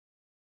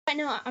Right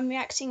now I'm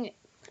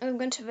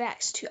going to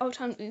react to Old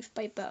Town Roof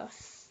by Buur.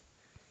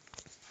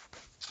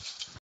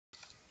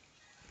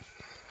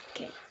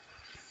 Okay.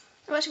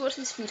 I've actually watched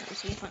this a few times,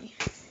 it's really funny.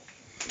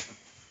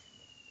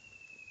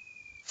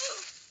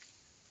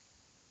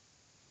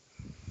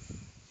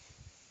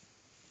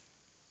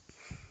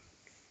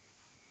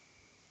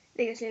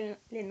 There goes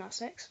Lil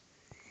Nas X.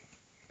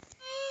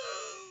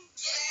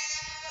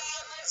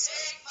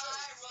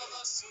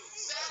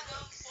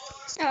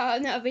 Oh,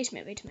 no, wait a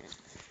minute.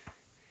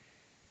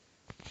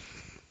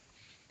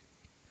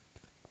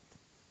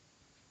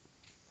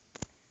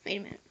 Wait a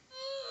minute.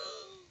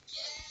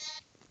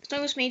 The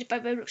song was made by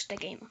Roblox the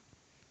Gamer.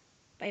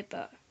 By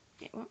Buur.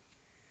 Yeah, what?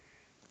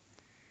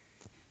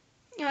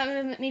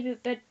 Maybe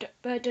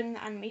Buur done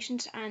the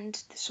animations and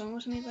the song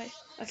was made by...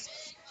 Okay.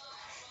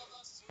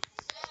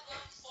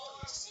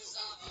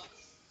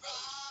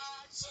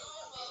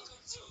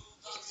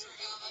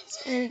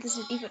 And then there's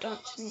a diva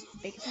dancing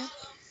Big Bear.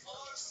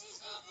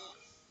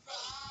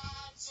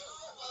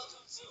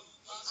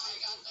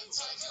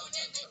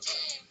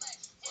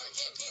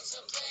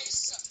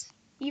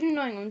 Even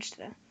knowing orange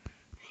there.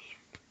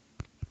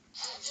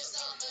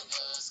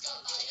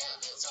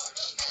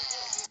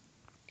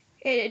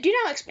 Do you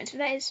know how expensive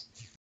that is?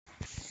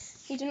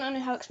 You do not know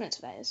how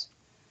expensive that is.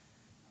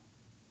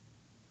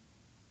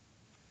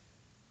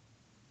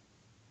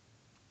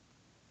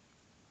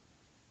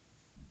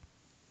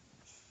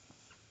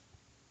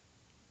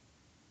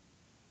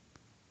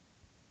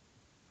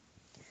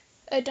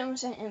 Don't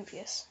say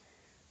envious.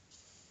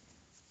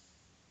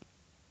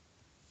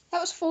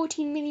 That was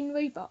 14 million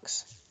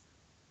Robux.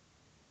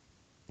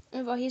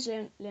 Well, here's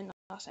Lil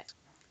Nas X.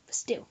 But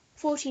still,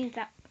 14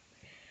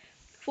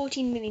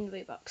 million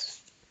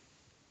Robux.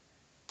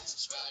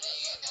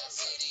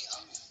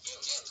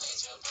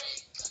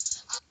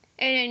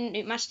 And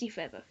it must be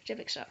forever.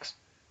 Jebik sucks.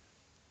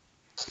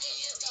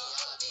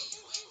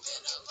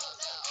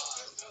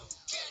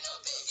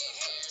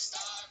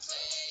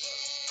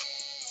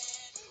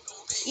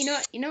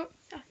 You know,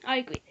 I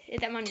agree.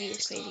 That man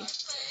is crazy.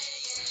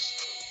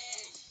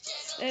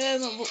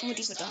 More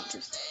deeper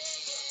dances.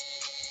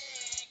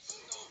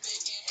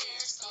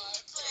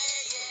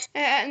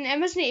 And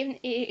imagine even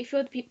if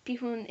you're the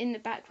people in the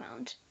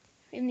background,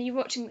 and you're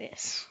watching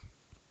this.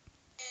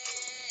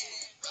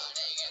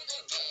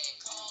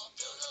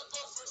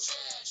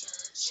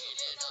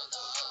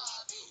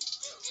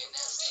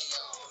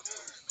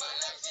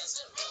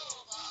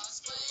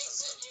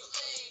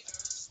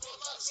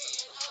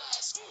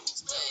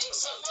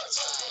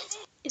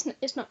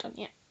 It's not done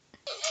yet.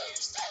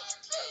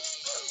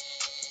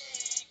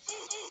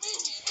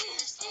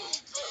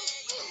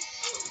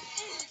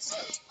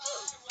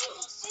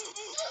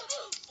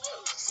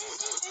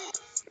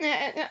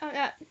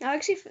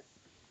 Actually,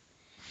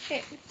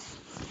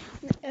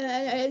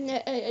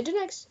 I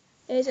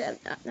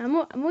don't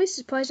know. I'm always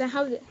surprised at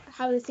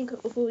how they think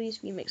of all these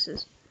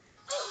remixes.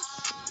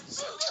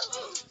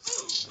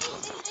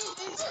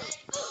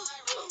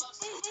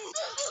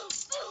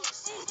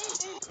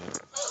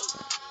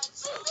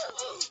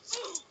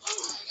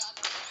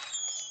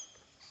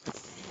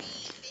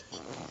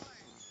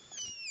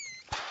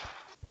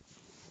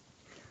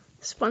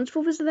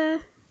 SpongeBob is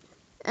there.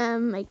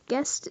 My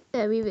guest,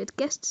 revered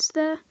guest is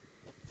there.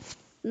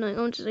 No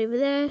orange is over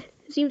there.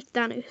 It seems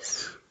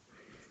Thanos.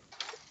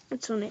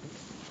 That's on it.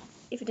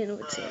 If you didn't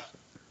already see it.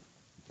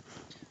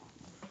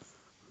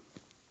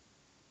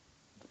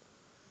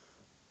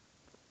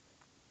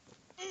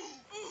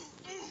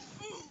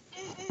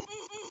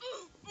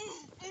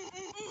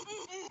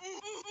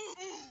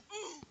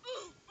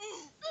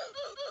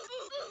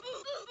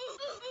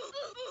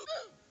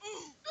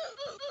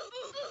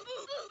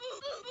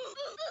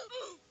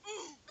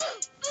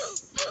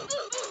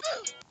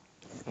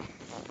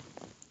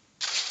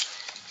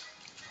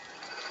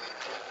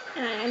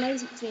 I know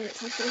he's being at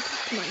time for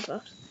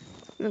Minecraft.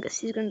 I guess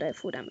he's gonna die of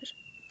 4 damage.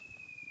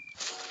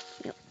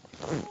 Yep.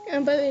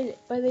 And by the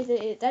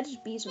way, that is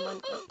bees in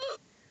Minecraft.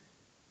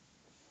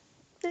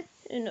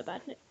 Not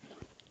bad.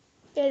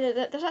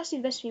 Yeah, that's actually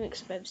the best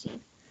remix I've ever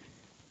seen.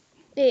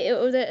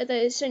 Although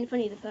it's only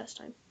funny the first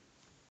time.